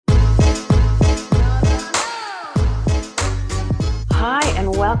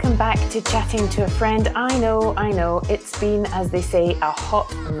welcome back to Chatting to a Friend. I know, it's been, as they say, a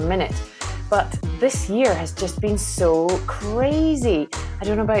hot minute. But this year has just been so crazy. I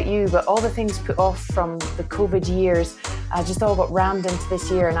don't know about you, but all the things put off from the COVID years just all got rammed into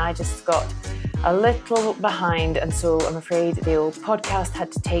this year, and I just got a little behind. And so I'm afraid the old podcast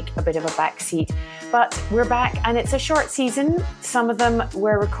had to take a bit of a back seat. But we're back, and it's a short season. Some of them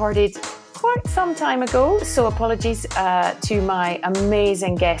were recorded quite some time ago, so apologies to my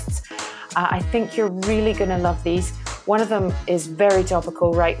amazing guests. I think you're really going to love these. One of them is very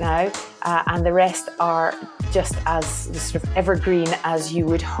topical right now, and the rest are just as sort of evergreen as you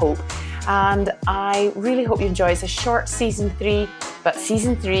would hope. And I really hope you enjoy. It's a short season 3, but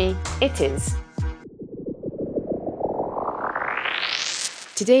season 3 it is.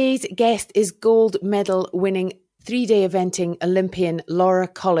 Today's guest is gold medal winning 3-day eventing Olympian Laura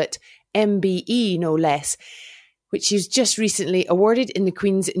Collett, MBE no less, which she was just recently awarded in the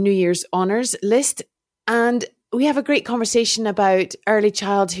Queen's New Year's Honours list. And we have a great conversation about early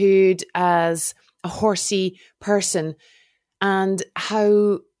childhood as a horsey person and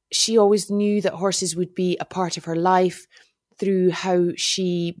how she always knew that horses would be a part of her life through how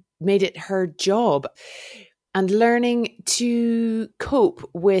she made it her job and learning to cope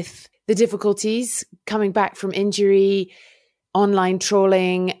with the difficulties coming back from injury, online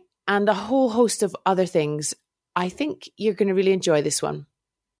trolling, and a whole host of other things. I think you're going to really enjoy this one.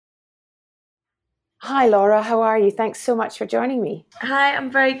 Hi, Laura. How are you? Thanks so much for joining me. Hi, I'm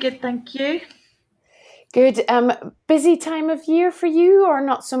very good, thank you. Good. Busy time of year for you, or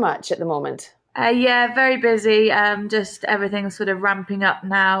not so much at the moment? Yeah, very busy. Just everything's sort of ramping up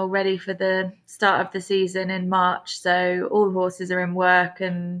now, ready for the start of the season in March. So all the horses are in work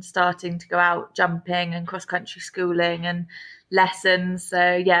and starting to go out jumping and cross-country schooling and lessons.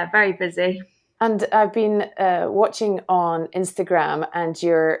 So yeah, very busy. And I've been watching on Instagram, and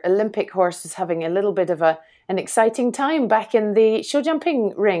your Olympic horse is having a little bit of an exciting time back in the show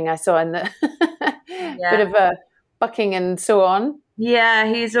jumping ring. I saw in the bit of a bucking and so on. Yeah,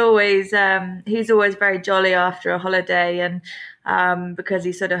 he's always very jolly after a holiday, and because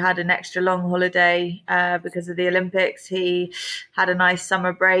he sort of had an extra long holiday because of the Olympics, he had a nice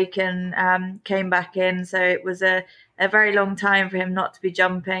summer break and came back in. So it was a very long time for him not to be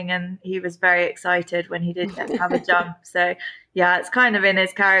jumping, and he was very excited when he did get to have a jump. So yeah, it's kind of in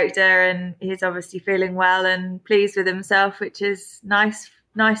his character, and he's obviously feeling well and pleased with himself, which is nice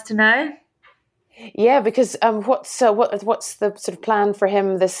to know. Yeah, because what's the sort of plan for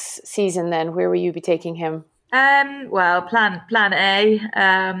him this season then? Where will you be taking him? Well, plan A,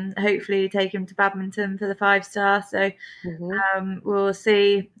 hopefully take him to Badminton for the 5-star. So we'll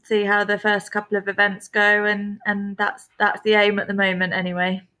see how the first couple of events go, and that's the aim at the moment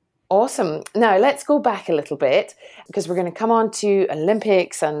anyway. Awesome. Now let's go back a little bit, because we're going to come on to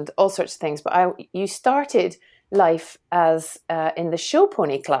Olympics and all sorts of things. But you started life as in the show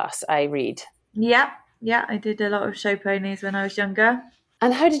pony class, I read. Yeah, I did a lot of show ponies when I was younger.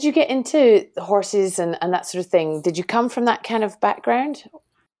 And how did you get into the horses and that sort of thing? Did you come from that kind of background,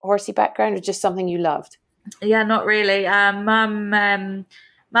 horsey background, or just something you loved? Yeah, not really. Mum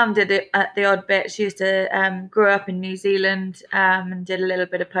did it at the odd bit. She used to grew up in New Zealand and did a little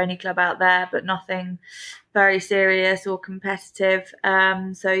bit of pony club out there, but nothing very serious or competitive.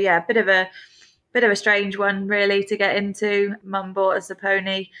 So yeah, a bit of a strange one really to get into. Mum bought us a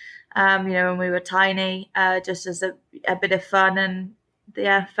pony, when we were tiny, just as a bit of fun, and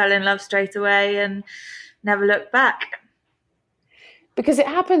yeah, fell in love straight away and never looked back. Because it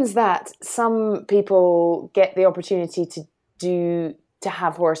happens that some people get the opportunity to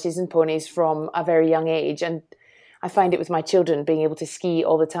have horses and ponies from a very young age, and I find it with my children being able to ski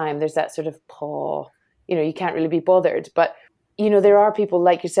all the time. There's that sort of you can't really be bothered, but there are people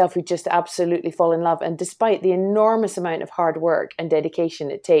like yourself who just absolutely fall in love, and despite the enormous amount of hard work and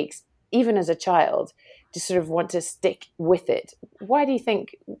dedication it takes, even as a child, to sort of want to stick with it. Why do you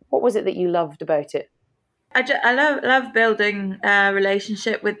think? What was it that you loved about it? I love building a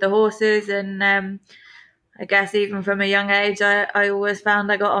relationship with the horses, and I guess even from a young age, I always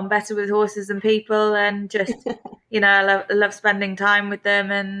found I got on better with horses than people, and just I love spending time with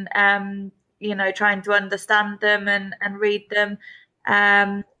them, and trying to understand them and read them,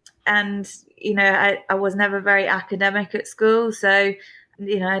 and I was never very academic at school, so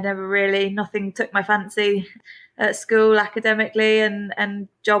I never really, nothing took my fancy at school academically, and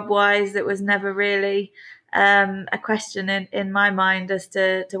job wise, it was never really a question in my mind as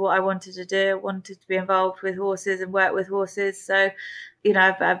to what I wanted to do. I wanted to be involved with horses and work with horses. So,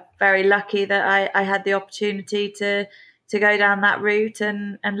 I'm very lucky that I had the opportunity to go down that route,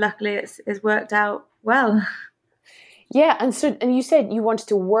 and luckily it's worked out well. Yeah, and you said you wanted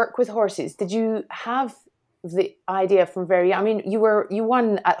to work with horses. Did you have the idea from very young? I mean, you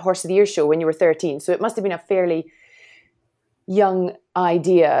won at Horse of the Year show when you were 13, so it must have been a fairly young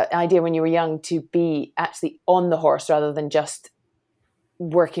idea when you were young to be actually on the horse rather than just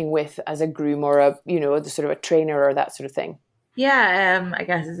working with as a groom or the sort of a trainer or that sort of thing. Yeah, I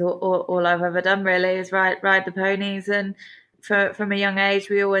guess it's all I've ever done really is ride the ponies, and from a young age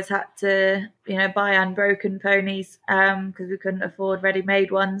we always had to buy unbroken ponies because we couldn't afford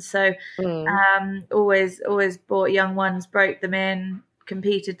ready-made ones. So Mm. always bought young ones, broke them in,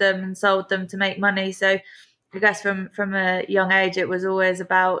 competed them, and sold them to make money. So I guess from a young age it was always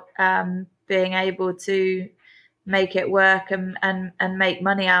about being able to make it work and make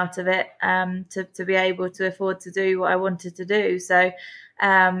money out of it to be able to afford to do what I wanted to do. So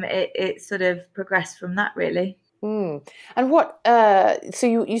it sort of progressed from that really. Mm. And what? So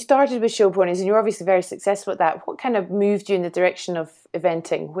you started with show ponies, and you're obviously very successful at that. What kind of moved you in the direction of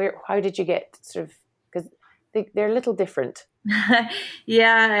eventing? How did you get sort of? Because they're a little different.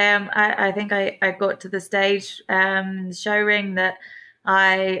 Yeah, I think I got to the stage show ring that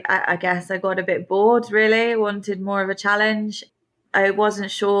I guess I got a bit bored really, wanted more of a challenge. I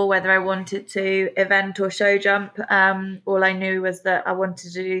wasn't sure whether I wanted to event or show jump. All I knew was that I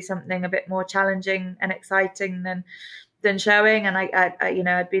wanted to do something a bit more challenging and exciting than showing. And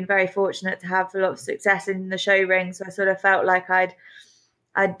I'd been very fortunate to have a lot of success in the show ring, so I sort of felt like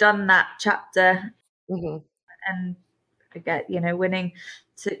I'd done that chapter. Mm-hmm. And I get winning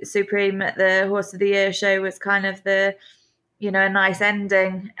Supreme at the Horse of the Year show was kind of the a nice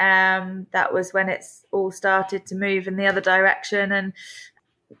ending. That was when it's all started to move in the other direction, and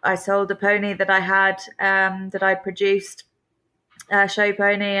I sold a pony that I had that I produced, a show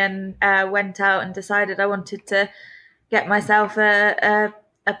pony, and went out and decided I wanted to get myself a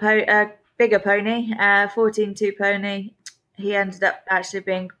bigger pony, 14-2 pony. He ended up actually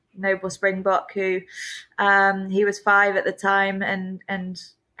being Noble Springbok, who he was 5 at the time and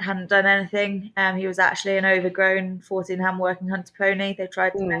hadn't done anything. He was actually an overgrown 14-hand working hunter pony. They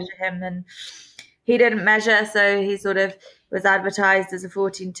tried to measure him and he didn't measure, so he sort of was advertised as a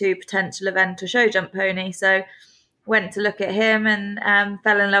 14-2 potential event or show jump pony. So went to look at him and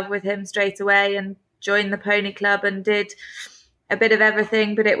fell in love with him straight away and joined the pony club and did a bit of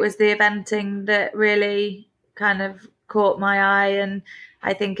everything, but it was the eventing that really kind of caught my eye. And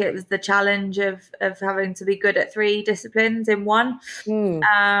I think it was the challenge of having to be good at 3 disciplines in one.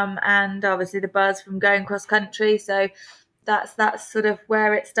 And obviously the buzz from going cross country. So that's sort of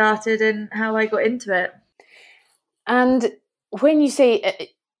where it started and how I got into it. And when you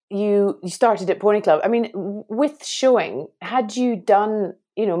say you started at Pony Club, I mean, with showing, had you done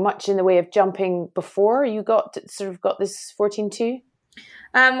much in the way of jumping before you got this 14-2?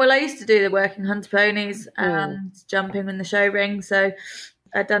 Well, I used to do the working hunter ponies and jumping in the show ring. So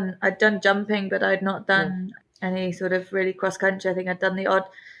I'd done jumping, but I'd not done any sort of really cross country. I think I'd done the odd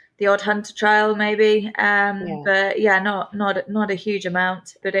hunter trial maybe. But yeah, not a huge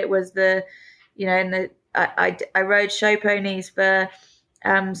amount. But it was I rode show ponies for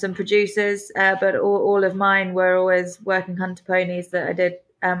some producers, but all of mine were always working hunter ponies that I did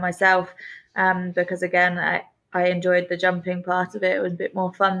myself, because again I enjoyed the jumping part of it. It was a bit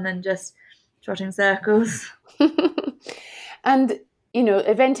more fun than just trotting circles. And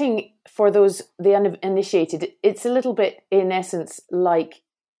eventing for the uninitiated, it's a little bit in essence like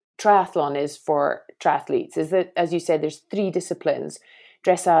triathlon is for triathletes. Is that, as you said, there's 3 disciplines: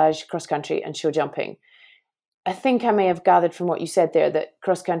 dressage, cross country, and show jumping. I think I may have gathered from what you said there that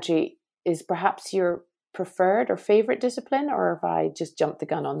cross country is perhaps your preferred or favorite discipline, or have I just jumped the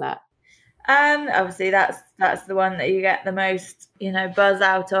gun on that? Obviously that's the one that you get the most buzz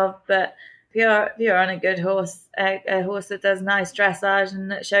out of. But if you're on a good horse, a horse that does nice dressage and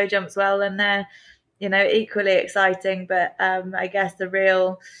that show jumps well, then they're equally exciting. But I guess the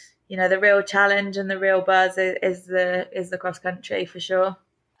real challenge and the real buzz is the cross country for sure.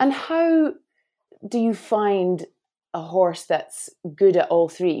 And how do you find a horse that's good at all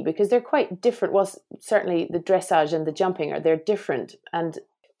 3? Because they're quite different. Well, certainly the dressage and the jumping they're different. And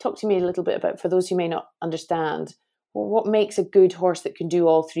talk to me a little bit about, for those who may not understand, what makes a good horse that can do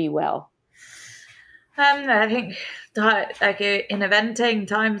all 3 well? I think like in eventing,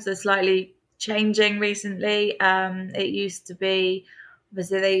 times are slightly changing recently. It used to be,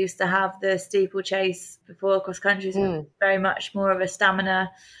 obviously they used to have the steeplechase before cross country, so very much more of a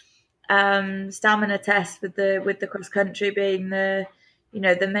stamina test, with the cross country being the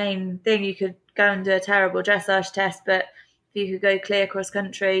main thing. You could go and do a terrible dressage test, but if you could go clear cross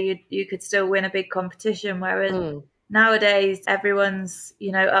country, you could still win a big competition. Whereas nowadays everyone's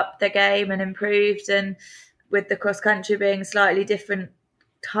upped their game and improved, and with the cross country being a slightly different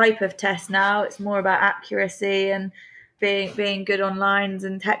type of test now, it's more about accuracy and being good on lines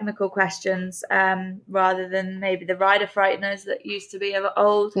and technical questions, rather than maybe the rider frighteners that used to be of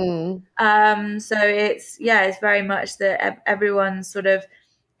old. So it's very much that everyone's sort of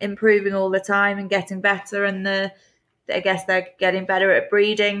improving all the time and getting better, and I guess they're getting better at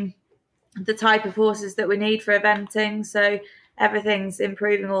breeding the type of horses that we need for eventing. So everything's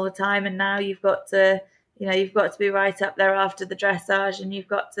improving all the time, and now you've got to be right up there after the dressage, and you've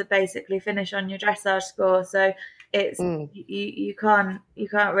got to basically finish on your dressage score. So it's you can't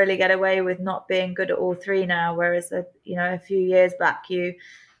really get away with not being good at all three now. Whereas a few years back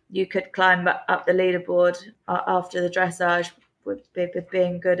you could climb up the leaderboard after the dressage with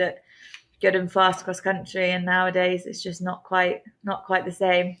being good and fast cross country, and nowadays it's just not quite the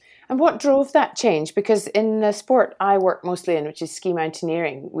same. And what drove that change? Because in the sport I work mostly in, which is ski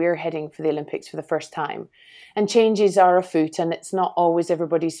mountaineering, we're heading for the Olympics for the first time, and changes are afoot, and it's not always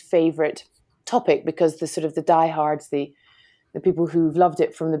everybody's favourite topic, because the diehards, the people who've loved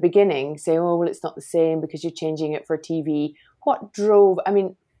it from the beginning say, oh, well, it's not the same because you're changing it for TV. What drove,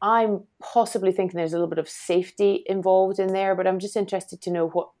 I'm possibly thinking there's a little bit of safety involved in there, but I'm just interested to know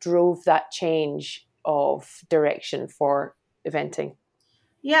what drove that change of direction for eventing.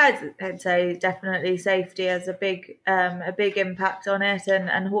 Yeah, I'd say definitely safety has a big impact on it,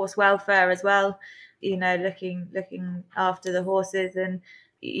 and horse welfare as well. Looking after the horses, and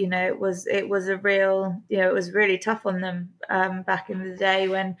it was a real, it was really tough on them back in the day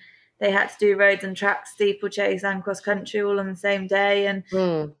when they had to do roads and tracks, steeplechase and cross country all on the same day. And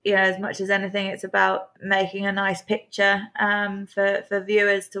as much as anything, it's about making a nice picture for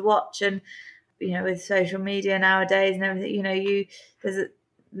viewers to watch. And with social media nowadays and everything,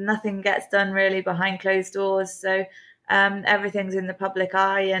 nothing gets done really behind closed doors. So everything's in the public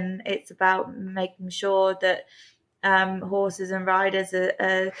eye, and it's about making sure that horses and riders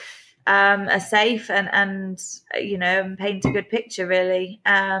are safe and paint a good picture really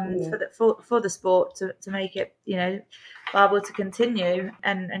for the sport to make it viable to continue.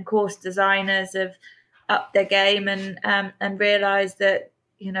 And course designers have upped their game and realised that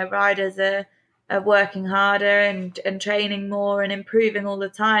riders are working harder and training more and improving all the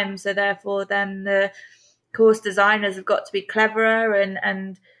time. So therefore then the course designers have got to be cleverer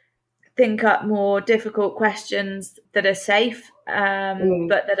and think up more difficult questions that are safe,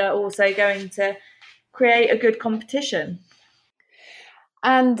 but that are also going to create a good competition.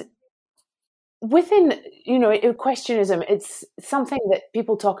 And within, equestrianism, it's something that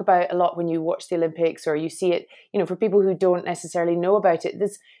people talk about a lot when you watch the Olympics or you see it, for people who don't necessarily know about it.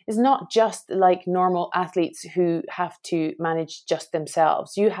 This is not just like normal athletes who have to manage just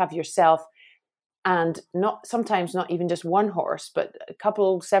themselves. You have yourself and sometimes not even just one horse, but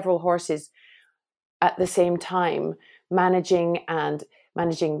several horses at the same time, managing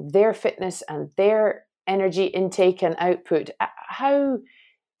their fitness and their energy intake and output. How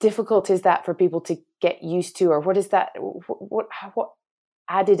difficult is that for people to get used to, or what is that? What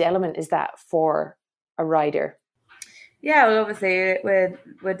added element is that for a rider? Yeah, well, obviously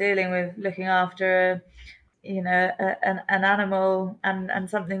we're dealing with looking after an animal and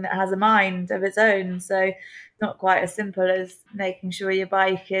something that has a mind of its own. So not quite as simple as making sure your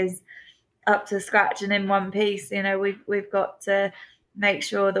bike is up to scratch and in one piece. We've got to make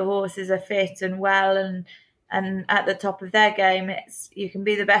sure the horses are fit and well and at the top of their game. You can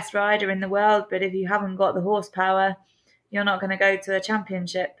be the best rider in the world, but if you haven't got the horsepower, you're not going to go to a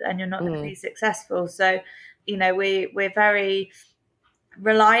championship and you're not going to be successful. So, we're very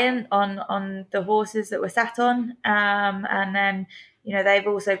reliant on the horses that we're sat on, and then they've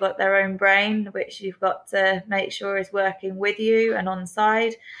also got their own brain, which you've got to make sure is working with you and on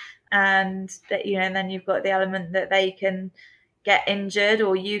side, and that and then you've got the element that they can get injured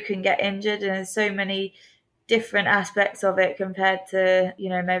or you can get injured, and there's so many different aspects of it compared to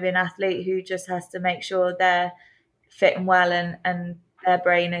maybe an athlete who just has to make sure they're fit and well and their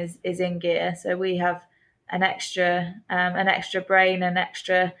brain is in gear. So we have an extra brain and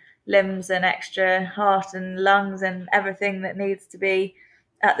extra limbs and extra heart and lungs and everything that needs to be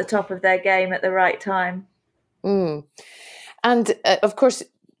at the top of their game at the right time. And of course,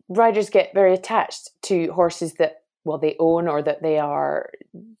 riders get very attached to horses that they own or that they are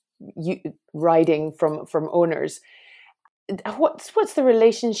riding from owners. What's the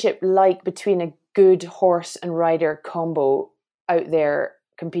relationship like between a good horse and rider combo out there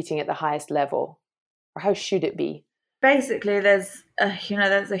competing at the highest level? Or how should it be? Basically, there's a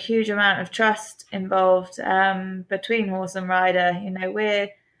huge amount of trust involved between horse and rider.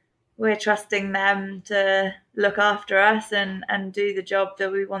 We're trusting them to look after us and do the job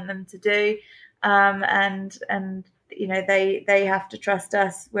that we want them to do. and they have to trust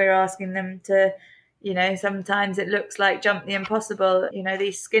us. We're asking them to, sometimes it looks like jump the impossible.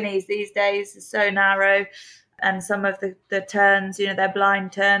 These skinnies these days are so narrow, and some of the turns, they're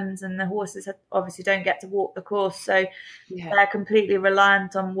blind turns, and the horses obviously don't get to walk the course, so they're completely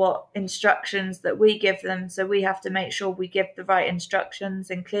reliant on what instructions that we give them. So we have to make sure we give the right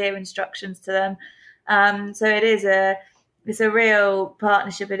instructions and clear instructions to them. So it's a real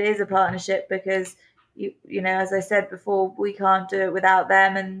partnership. It is a partnership because as I said before, we can't do it without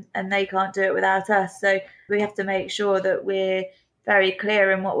them, and they can't do it without us. So we have to make sure that we're very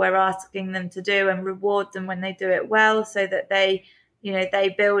clear in what we're asking them to do and reward them when they do it well, so that they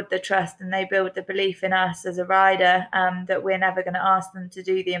build the trust and they build the belief in us as a rider, that we're never going to ask them to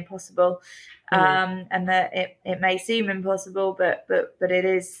do the impossible, and that it may seem impossible, but it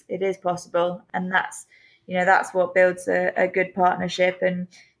is possible, and that's what builds a good partnership. And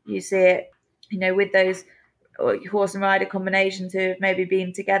you see it with those horse and rider combinations who have maybe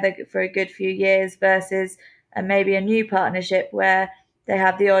been together for a good few years versus maybe a new partnership where they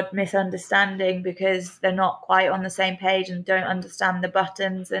have the odd misunderstanding because they're not quite on the same page and don't understand the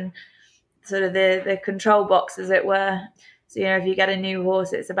buttons and sort of the control box, as it were. So if you get a new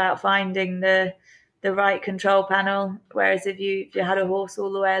horse, it's about finding the right control panel, whereas if you had a horse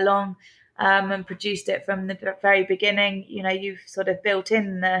all the way along and produced it from the very beginning, you've sort of built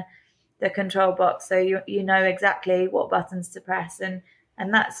in the control box, so you know exactly what buttons to press, and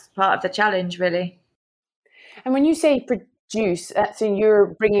that's part of the challenge, really. And when you say produce, so you're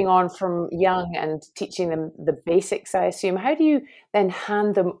bringing on from young and teaching them the basics, I assume. How do you then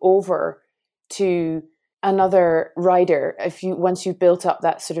hand them over to another rider once you've built up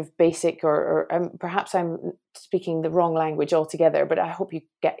that sort of basic, or perhaps I'm speaking the wrong language altogether, but I hope you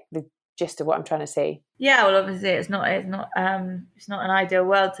get the gist of what I'm trying to say? Yeah, well, obviously it's not an ideal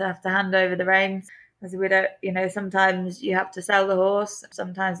world to have to hand over the reins, as we don't, sometimes you have to sell the horse,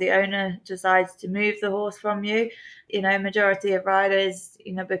 sometimes the owner decides to move the horse from you. Majority of riders,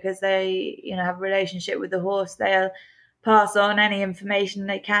 because they have a relationship with the horse, they'll pass on any information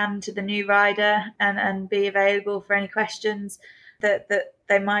they can to the new rider and be available for any questions that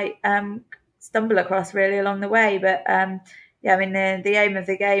they might stumble across really along the way. But the aim of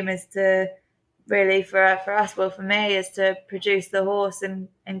the game is to really, for us, well, for me, is to produce the horse and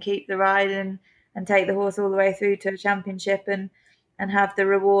keep the ride and take the horse all the way through to a championship and have the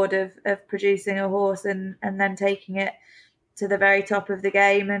reward of producing a horse and then taking it to the very top of the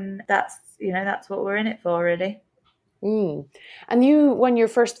game. And that's what we're in it for, really. And you won your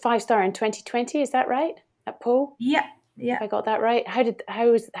first 5-star in 2020, is that right? At Pau? Yeah. I got that right. How did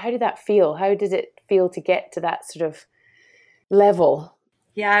that feel? How did it feel to get to that sort of level?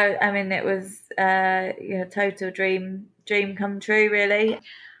 Yeah, I mean, it was total dream come true, really.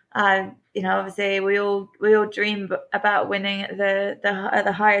 Obviously we all dream about winning at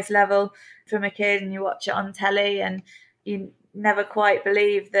the highest level from a kid, and you watch it on telly and you never quite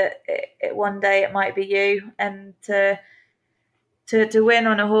believe that one day it might be you. And to win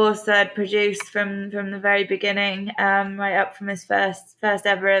on a horse that I'd produced from the very beginning, right up from his first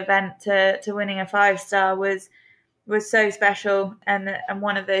ever event to winning a 5-star was so special, and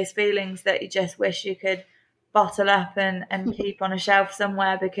one of those feelings that you just wish you could bottle up and keep on a shelf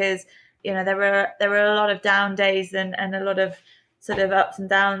somewhere, because there were a lot of down days and a lot of sort of ups and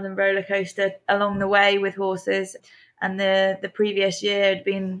downs and roller coaster along the way with horses. And the previous year had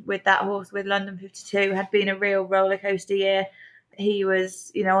been, with that horse, with London 52, had been a real roller coaster year. He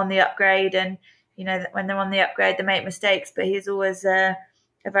was on the upgrade, and when they're on the upgrade they make mistakes, but he's always a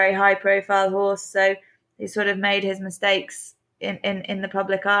very high profile horse, so he sort of made his mistakes in the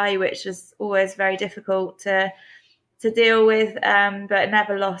public eye, which was always very difficult to deal with, but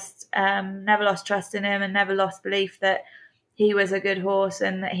never lost trust in him and never lost belief that he was a good horse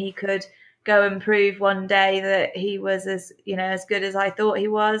and that he could go and prove one day that he was as good as I thought he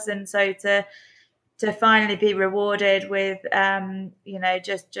was. And so to finally be rewarded with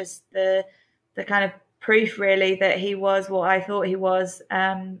just the kind of proof, really, that he was what I thought he was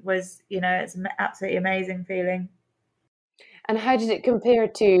it's an absolutely amazing feeling. And how did it compare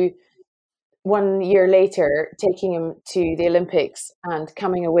to 1 year later, taking him to the Olympics and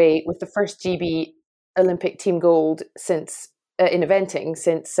coming away with the first GB Olympic team gold since in eventing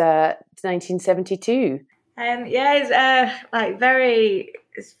since 1972?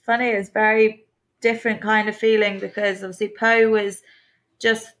 It's funny. It's very different kind of feeling, because obviously Pau was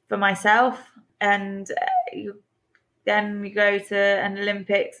just for myself, and then we go to an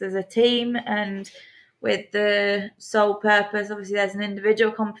Olympics as a team and with the sole purpose. Obviously there's an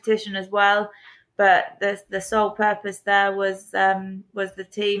individual competition as well, but the sole purpose there was the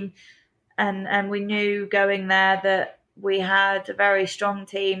team and we knew going there that we had a very strong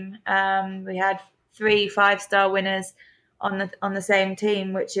team. We had 3 5-star winners on the same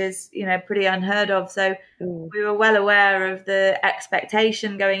team, which is, you know, pretty unheard of. So we were well aware of the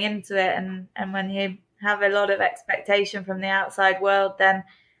expectation going into it, and when you have a lot of expectation from the outside world, then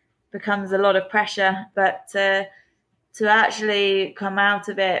becomes a lot of pressure. But to actually come out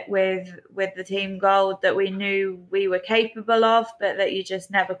of it with the team gold that we knew we were capable of, but that you just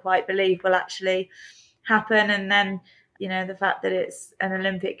never quite believe will actually happen. And then, you know, the fact that it's an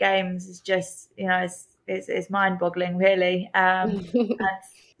Olympic Games is just, you know, it's mind-boggling, really. And,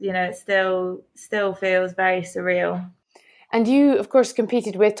 you know, it still feels very surreal. And you, of course,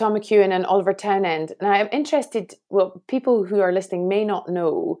 competed with Tom McEwen and Oliver Townend. Now, I'm interested, well, people who are listening may not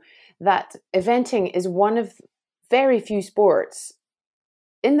know that eventing is one of very few sports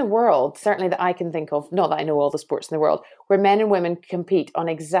in the world, certainly that I can think of, not that I know all the sports in the world, where men and women compete on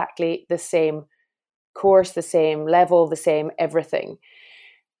exactly the same course, the same level, the same everything.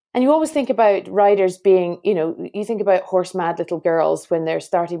 And you always think about riders being, you know, you think about horse mad little girls when they're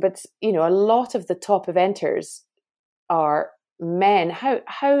starting, but, you know, a lot of the top eventers are men.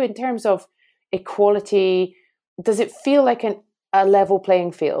 How in terms of equality, does it feel like a level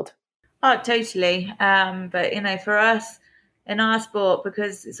playing field? Oh, totally. But, you know, for us in our sport,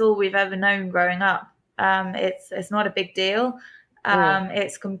 because it's all we've ever known growing up, it's not a big deal.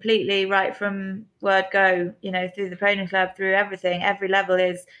 It's completely right from word go, you know, through the pony club, through everything. Every level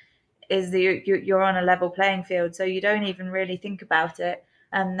is you're on a level playing field, so you don't even really think about it.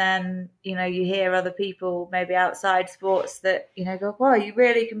 And then, you know, you hear other people maybe outside sports that, you know, go, wow, you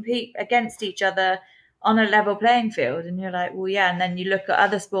really compete against each other on a level playing field. And you're like, well, yeah. And then you look at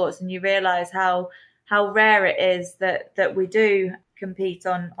other sports and you realize how rare it is that we do compete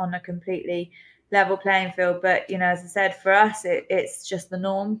on a completely level playing field. But, you know, as I said, for us, it's just the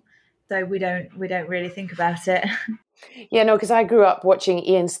norm. So we don't really think about it. Yeah, no, because I grew up watching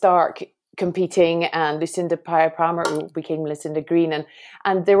Ian Stark competing and Lucinda Palmer, who became Lucinda Green,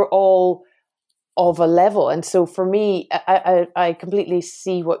 and they were all of a level. And so for me, I completely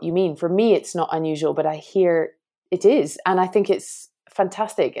see what you mean. For me, it's not unusual, but I hear it is. And I think it's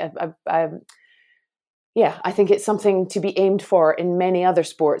fantastic. I think it's something to be aimed for in many other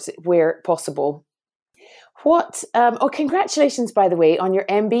sports where possible. Congratulations, by the way, on your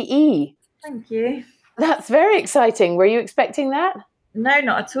MBE. Thank you. That's very exciting. Were you expecting that? No,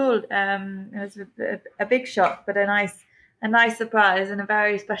 not at all. It was a big shock, but a nice surprise and a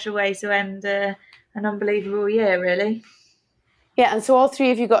very special way to end an unbelievable year, really. Yeah, and so all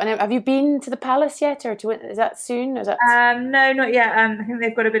three of you have you been to the Palace yet, or is that soon? Or is that... No, not yet. I think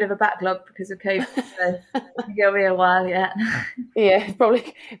they've got a bit of a backlog because of COVID, so I think it'll be a while yet. Yeah,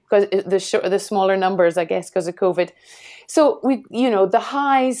 probably because the smaller numbers, I guess, because of COVID. So the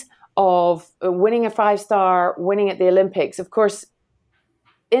highs of winning a 5-star, winning at the Olympics, of course,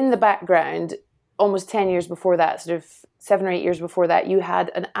 in the background, almost 10 years before that, sort of 7 or 8 years before that, you had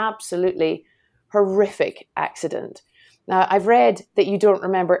an absolutely horrific accident. Now, I've read that you don't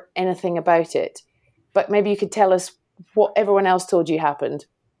remember anything about it, but maybe you could tell us what everyone else told you happened.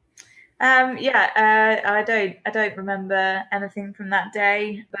 I don't remember anything from that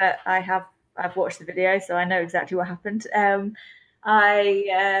day, but I've watched the video, so I know exactly what happened.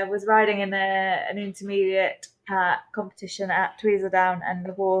 I was riding in an intermediate competition at Tweedledown, and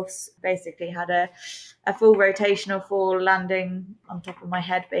the horse basically had a full rotational fall landing on top of my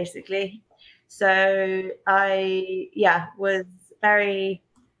head, basically. So I was very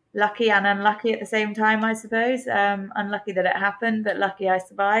lucky and unlucky at the same time, I suppose. Unlucky that it happened, but lucky I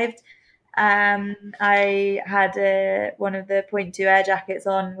survived. I had one of the 0.2 air jackets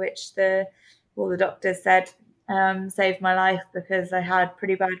on, which all the doctors said saved my life, because I had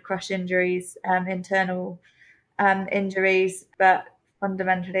pretty bad crush injuries, internal injuries, but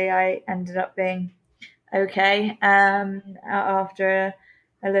fundamentally I ended up being okay after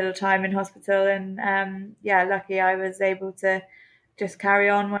a little time in hospital, and lucky I was able to just carry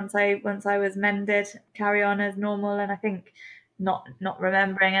on once I was mended, carry on as normal. And I think not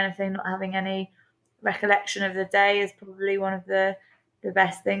remembering anything, not having any recollection of the day is probably one of the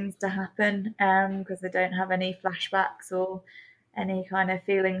best things to happen, because I don't have any flashbacks or any kind of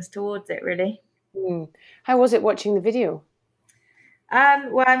feelings towards it, really. How was it watching the video?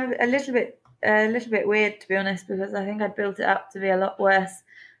 Well, I'm a little bit weird, to be honest, because I think I'd built it up to be a lot worse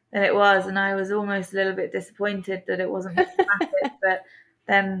than it was, and I was almost a little bit disappointed that it wasn't dramatic. But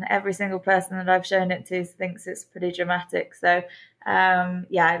then every single person that I've shown it to thinks it's pretty dramatic. So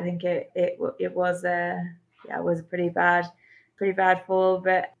I think it was a pretty bad fall.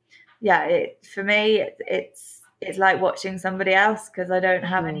 But for me, it's it's like watching somebody else because I don't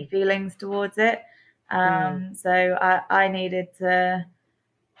have any feelings towards it. So I needed to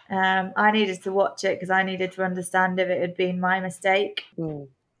watch it because I needed to understand if it had been my mistake.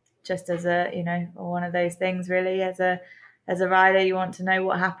 Just as a, one of those things really, as a rider, you want to know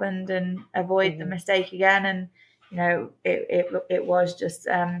what happened and avoid the mistake again. And it was just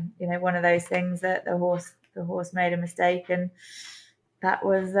one of those things that the horse made a mistake, and that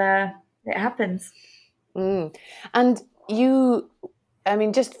was it happens. And you, I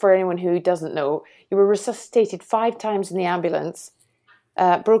mean, just for anyone who doesn't know, you were resuscitated 5 times in the ambulance,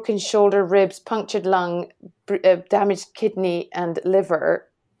 broken shoulder, ribs, punctured lung, damaged kidney and liver,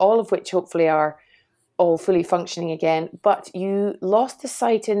 all of which hopefully are all fully functioning again. But you lost the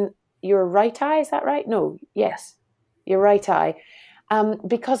sight in your right eye, is that right? No, yes, your right eye,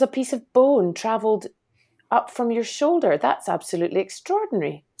 because a piece of bone travelled up from your shoulder. That's absolutely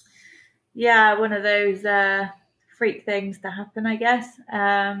extraordinary. Yeah, one of those freak things to happen, I guess.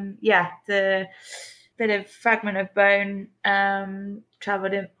 The bit of fragment of bone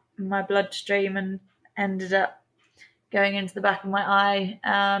travelled in my bloodstream and ended up going into the back of my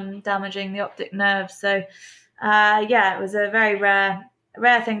eye, damaging the optic nerve. So, it was a very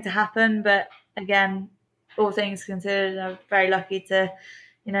rare thing to happen. But again, all things considered, I'm very lucky to,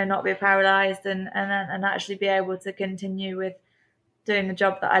 not be paralysed and actually be able to continue with doing the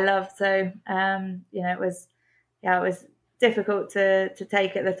job that I love. So, it was difficult to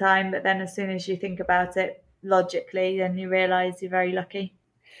take at the time. But then as soon as you think about it logically, then you realise you're very lucky.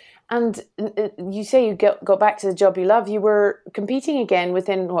 And you say you got back to the job you love. You were competing again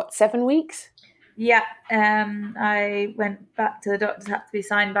within, 7 weeks? Yeah, I went back to the doctors, had to be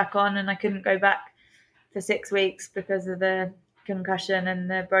signed back on, and I couldn't go back for 6 weeks because of the concussion and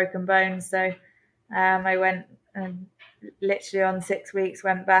the broken bones. So I went and literally on 6 weeks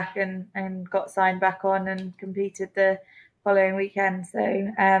went back and got signed back on and competed the following weekend. So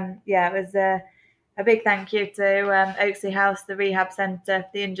it was a big thank you to Oaksley House, the rehab centre,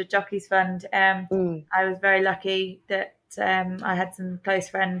 the Injured Jockeys Fund. I was very lucky that I had some close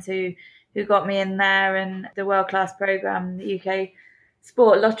friends who got me in there, and the World Class Programme, the UK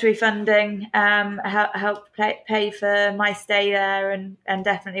Sport Lottery funding helped pay for my stay there, and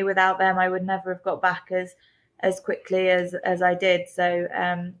definitely without them I would never have got back as quickly as I did. So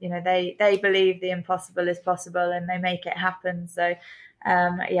they believe the impossible is possible and they make it happen. So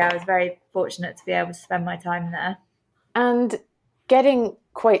I was very fortunate to be able to spend my time there. And getting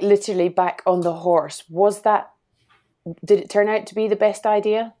quite literally back on the horse, did it turn out to be the best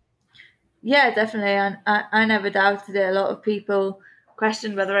idea? Yeah, definitely. I never doubted it. A lot of people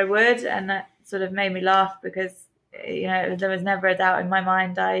questioned whether I would, and that sort of made me laugh because there was never a doubt in my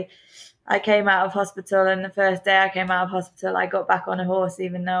mind. I came out of hospital, and the first day I came out of hospital, I got back on a horse,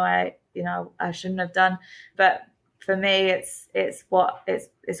 even though I shouldn't have done. But for me, it's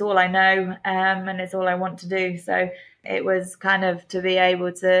all I know, and it's all I want to do. So it was kind of to be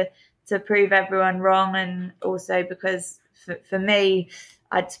able to prove everyone wrong, and also because for me,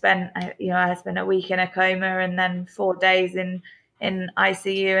 I spent a week in a coma and then 4 days in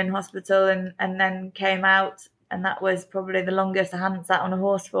ICU in hospital, and then came out, and that was probably the longest I hadn't sat on a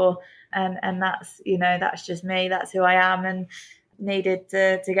horse for. And that's just me. That's who I am, and needed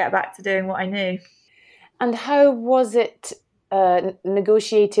to get back to doing what I knew. And how was it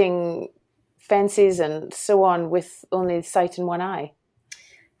negotiating fences and so on with only sight in one eye?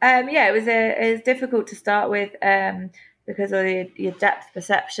 It was difficult to start with because of your depth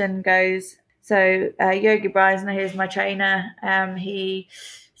perception goes. So Yogi Breisner, who's my trainer, he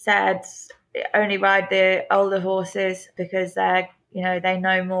said only ride the older horses because they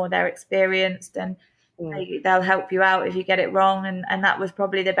know more, they're experienced, and they'll help you out if you get it wrong. And that was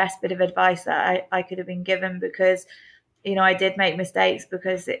probably the best bit of advice that I could have been given, because I did make mistakes,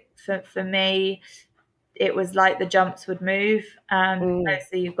 because for me it was like the jumps would move. So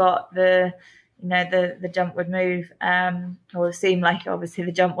you've got the jump would move, or it seemed like, obviously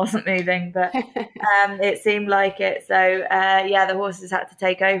the jump wasn't moving, but it seemed like it. So the horses had to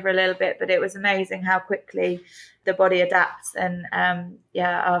take over a little bit, but it was amazing how quickly the body adapts. And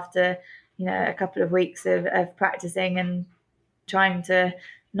after a couple of weeks of practicing and trying to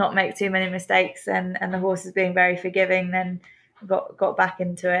not make too many mistakes, and the horses being very forgiving, then got back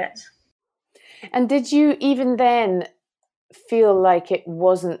into it. And did you even then feel like it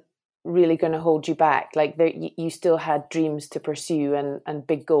wasn't really going to hold you back? Like you still had dreams to pursue and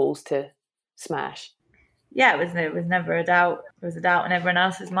big goals to smash? Yeah, it was never a doubt. It was a doubt in everyone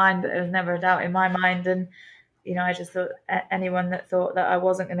else's mind, but it was never a doubt in my mind. And I just thought anyone that thought that I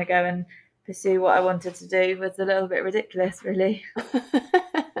wasn't going to go and pursue what I wanted to do was a little bit ridiculous, really.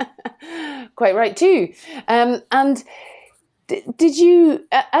 quite right too. And did you,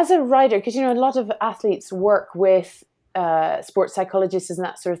 as a writer, because a lot of athletes work with sports psychologists and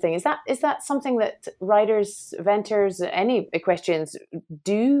that sort of thing. Is that something that writers, eventers, any equestrians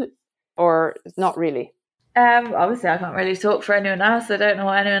do, or not really? Obviously, I can't really talk for anyone else. I don't know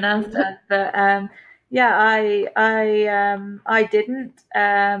what anyone else does, but yeah, I didn't.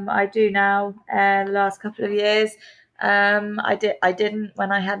 I do now. The last couple of years, I didn't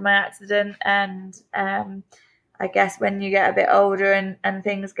when I had my accident, and I guess when you get a bit older and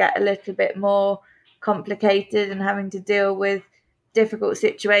things get a little bit more complicated and having to deal with difficult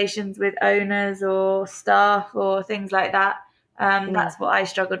situations with owners or staff or things like that. That's what I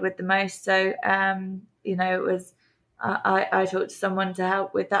struggled with the most. So, it was, I talked to someone to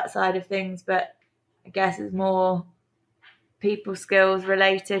help with that side of things, but I guess it's more people skills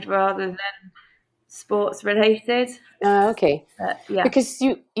related rather than sports related. Okay. Yeah. Because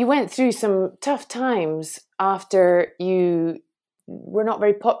you went through some tough times after you were not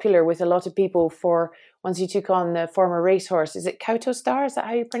very popular with a lot of people for once you took on the former racehorse. Is it Kautostar? Is that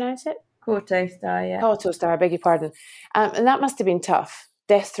how you pronounce it? Kautostar, yeah. Kautostar, I beg your pardon. And that must have been tough.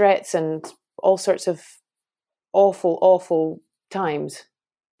 Death threats and all sorts of awful, awful times.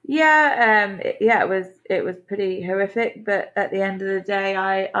 Yeah, it was pretty horrific, but at the end of the day,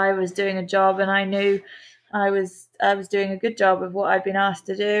 I was doing a job, and I knew I was doing a good job of what I'd been asked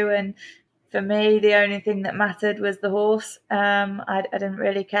to do, and for me, the only thing that mattered was the horse. I didn't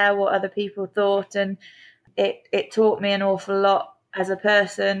really care what other people thought, and it taught me an awful lot as a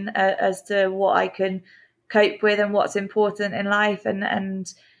person as to what I can cope with and what's important in life,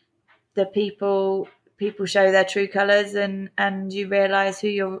 and the people show their true colors, and you realize who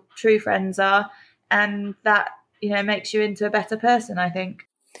your true friends are, and that makes you into a better person, I think.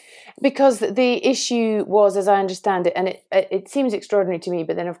 Because the issue was, as I understand it, and it seems extraordinary to me,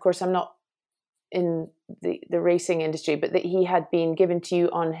 but then of course I'm not in the racing industry, but that he had been given to you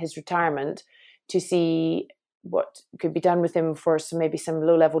on his retirement to see what could be done with him for maybe some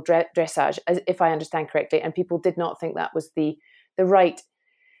low-level dressage, if I understand correctly, and people did not think that was the right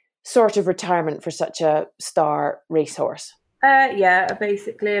sort of retirement for such a star racehorse. Yeah,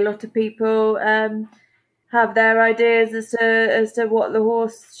 basically a lot of people have their ideas as to what the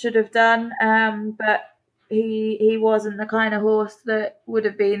horse should have done, but he wasn't the kind of horse that would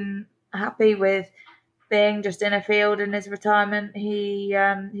have been happy with being just in a field in his retirement. He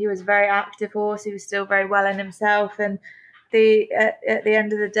was a very active horse. He was still very well in himself, and at the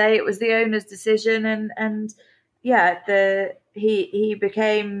end of the day, it was the owner's decision. And yeah, he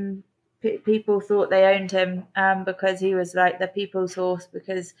became. People thought they owned him because he was like the people's horse,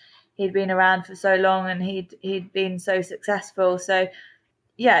 because he'd been around for so long and he'd been so successful. So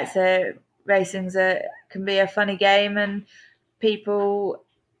yeah, so racing's can be a funny game, and people,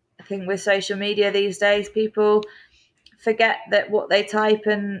 I think with social media these days, people forget that what they type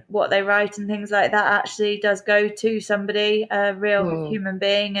and what they write and things like that actually does go to somebody, a real human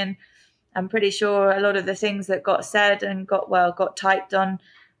being. And I'm pretty sure a lot of the things that got said and got typed on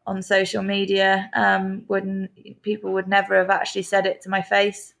social media, people would never have actually said it to my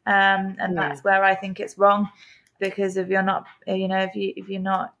face. And that's where I think it's wrong, because if you're not, if you're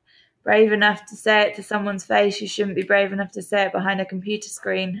not brave enough to say it to someone's face, you shouldn't be brave enough to say it behind a computer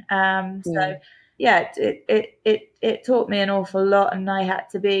screen. So yeah, it taught me an awful lot, and I had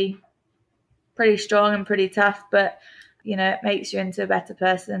to be pretty strong and pretty tough, but it makes you into a better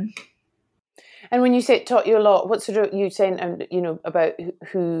person. And when you say it taught you a lot, what sort of, you saying, about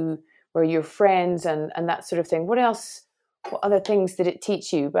who were your friends and that sort of thing? What else, what other things did it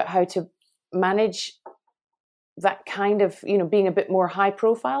teach you about how to manage that kind of, being a bit more high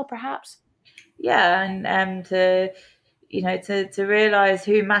profile, perhaps? Yeah, and to realize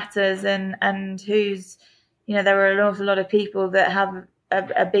who matters and who's, there are an awful lot of people that have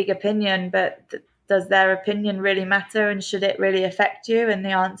a big opinion, but does their opinion really matter, and should it really affect you? And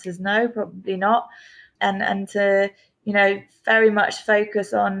the answer is no, probably not. And to very much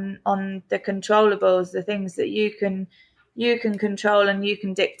focus on the controllables, the things that you can control and you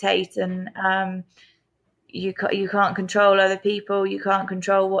can dictate, and you can't control other people, you can't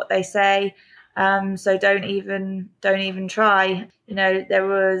control what they say. So don't even try. There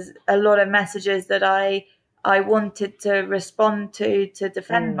was a lot of messages that I wanted to respond to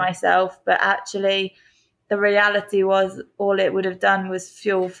defend myself, but actually the reality was all it would have done was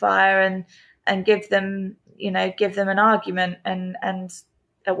fuel fire and give them an argument, and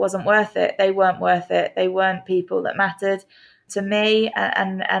it wasn't worth it. They weren't worth it. They weren't people that mattered to me,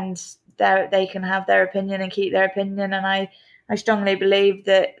 and they can have their opinion and keep their opinion. And I strongly believe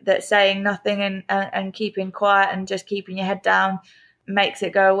that saying nothing and keeping quiet and just keeping your head down makes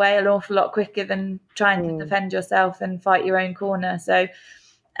it go away an awful lot quicker than trying to defend yourself and fight your own corner. So,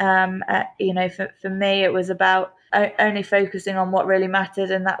 for me, it was about only focusing on what really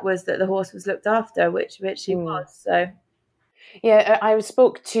mattered, and that was that the horse was looked after, which he was. So. Yeah, I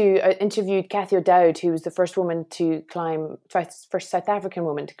interviewed Cathy O'Dowd, who was the first South African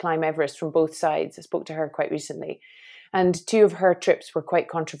woman to climb Everest from both sides. I spoke to her quite recently. And 2 of her trips were quite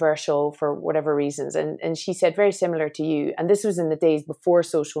controversial for whatever reasons. And she said very similar to you. And this was in the days before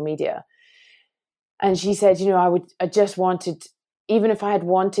social media. And she said, I just wanted, even if I had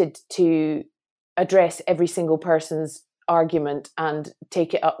wanted to address every single person's argument and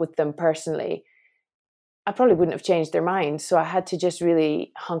take it up with them personally, I probably wouldn't have changed their mind. So I had to just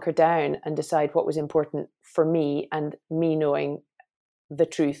really hunker down and decide what was important for me, and me knowing the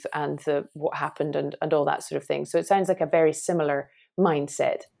truth and what happened and all that sort of thing. So it sounds like a very similar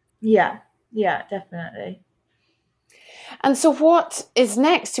mindset. Yeah, definitely. And so what is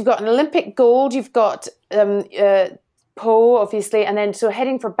next? You've got an Olympic gold, you've got Pau, obviously, and then so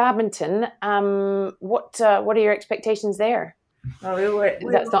heading for Badminton. What are your expectations there? Well,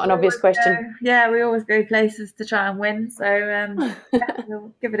 that's not an obvious question. We always go places to try and win, so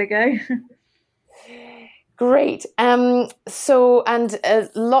we'll give it a go. Great. So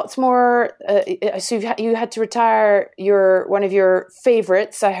lots more. So you had to retire one of your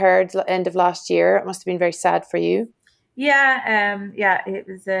favourites, I heard, end of last year. It must have been very sad for you. Yeah. It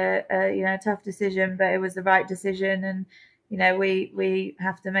was a tough decision, but it was the right decision, and we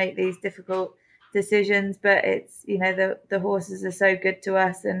have to make these difficult decisions, but it's the horses are so good to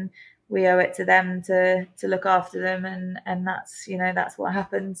us, and we owe it to them to look after them, and that's what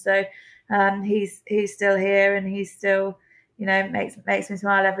happened. So he's still here, and he's still makes me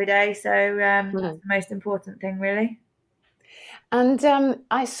smile every day. So that's the most important thing, really. And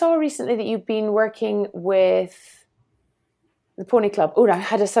I saw recently that you've been working with the Pony Club. Oh, I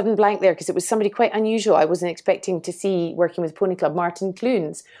had a sudden blank there because it was somebody quite unusual. I wasn't expecting to see working with Pony Club, Martin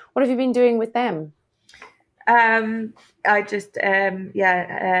Clunes. What have you been doing with them? I just went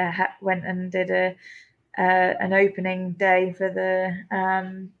and did an opening day for the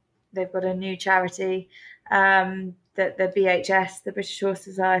they've got a new charity that the BHS, the British Horse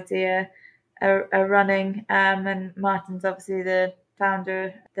Society, are running, and Martin's obviously the founder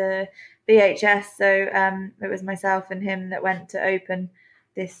of the BHS, so it was myself and him that went to open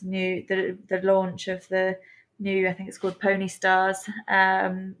this the launch of the new, I think it's called Pony Stars,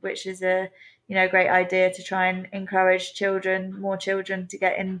 which is a great idea to try and encourage more children to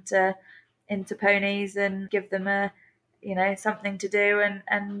get into ponies and give them a something to do,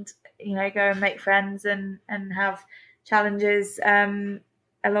 and go and make friends and have challenges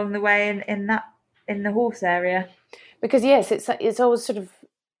along the way in the horse area. Because yes, it's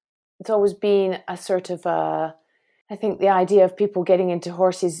always been a sort of I think the idea of people getting into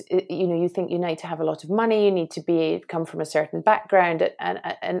horses, you think you need to have a lot of money, you need to come from a certain background,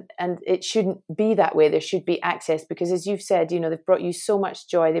 and it shouldn't be that way. There should be access, because as you've said, they've brought you so much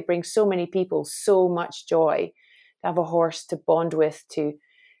joy. They bring so many people so much joy. To have a horse to bond with, to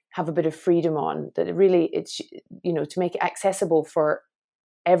have a bit of freedom on, that it's to make it accessible for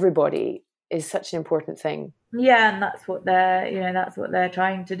everybody is such an important thing. Yeah, and that's what they're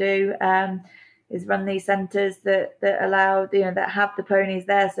trying to do, is run these centres that allow that have the ponies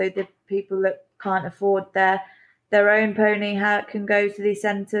there, so the people that can't afford their own pony can go to these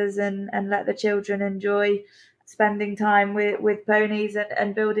centres and let the children enjoy spending time with ponies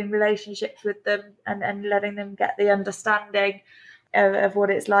and building relationships with them, and letting them get the understanding of what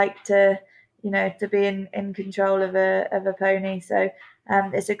it's like to be in control of a pony. So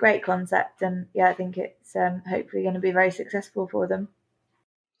it's a great concept, and I think it's hopefully going to be very successful for them.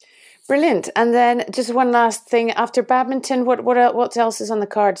 Brilliant. And then just one last thing, after badminton, what else is on the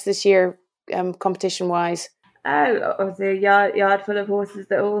cards this year, competition wise? Oh, obviously a yard full of horses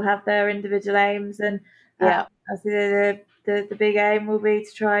that all have their individual aims, and obviously the big aim will be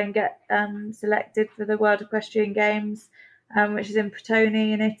to try and get selected for the World Equestrian Games, which is in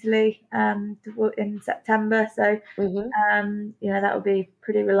Pratoni in Italy in September. So that will be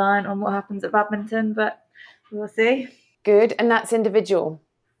pretty reliant on what happens at badminton, but we'll see. Good. And that's individual?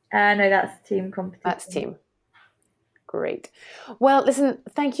 No, that's team competition. That's team. Great. Well, listen,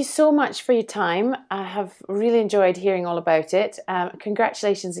 thank you so much for your time. I have really enjoyed hearing all about it.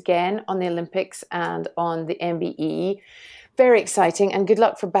 Congratulations again on the Olympics and on the MBE. Very exciting, and good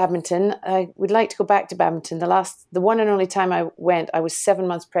luck for badminton. I would like to go back to badminton. The one and only time I went, I was 7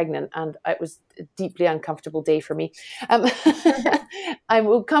 months pregnant, and it was a deeply uncomfortable day for me. I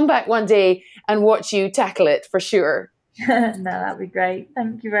will come back one day and watch you tackle it for sure. No, that'd be great.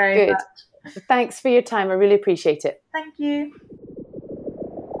 Thank you very much. Thanks for your time. I really appreciate it. Thank you.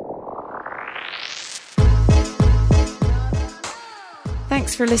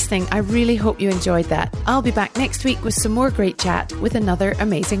 Thanks for listening. I really hope you enjoyed that. I'll be back next week with some more great chat with another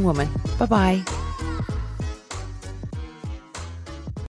amazing woman. Bye-bye.